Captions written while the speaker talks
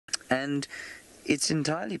And it's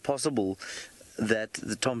entirely possible that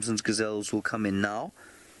the Thompson's gazelles will come in now.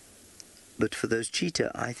 But for those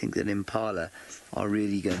cheetah, I think that impala are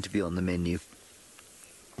really going to be on the menu,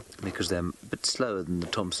 because they're a bit slower than the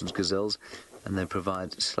Thompson's gazelles and they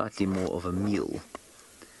provide slightly more of a meal.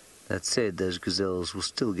 That said, those gazelles will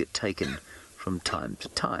still get taken from time to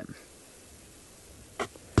time.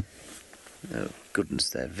 Oh goodness,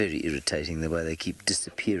 they're very irritating the way they keep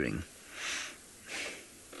disappearing.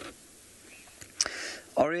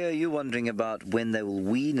 Oreo, you're wondering about when they will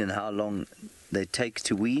wean and how long they take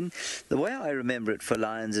to wean. The way I remember it for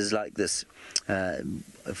lions is like this.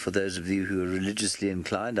 For those of you who are religiously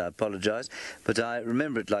inclined, I apologize, but I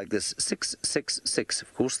remember it like this: 666,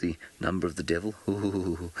 of course, the number of the devil.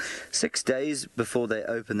 6 days before they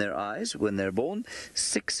open their eyes when they're born,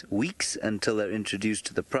 6 weeks until they're introduced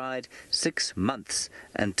to the pride, 6 months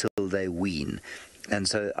until they wean. And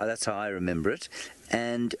so that's how I remember it.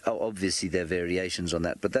 And obviously there are variations on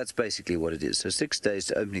that, but that's basically what it is. So 6 days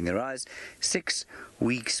to opening their eyes, 6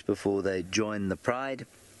 weeks before they join the pride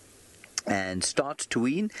and start to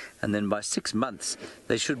wean, and then by 6 months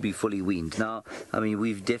they should be fully weaned. Now, I mean,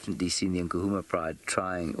 we've definitely seen the Nkuhuma pride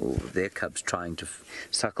trying, or their cubs trying to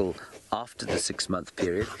suckle after the 6-month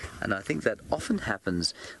period, and I think that often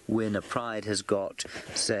happens when a pride has got,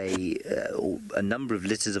 say, a number of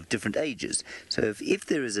litters of different ages. So if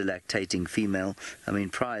there is a lactating female, I mean,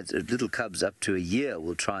 prides, little cubs up to a year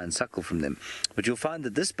will try and suckle from them. But you'll find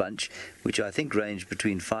that this bunch, which I think range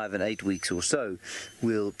between 5 and 8 weeks or so,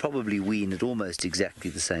 will probably wean at almost exactly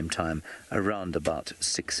the same time, around about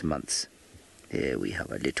 6 months. Here we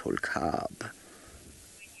have a little cub.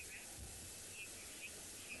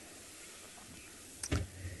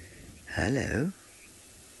 Hello.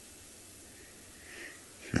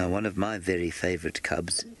 Now, one of my very favourite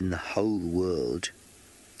cubs in the whole world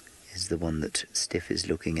is the one that Steph is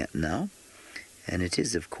looking at now, and it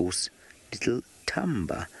is, of course, little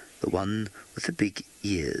Tamba, the one with the big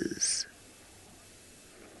ears.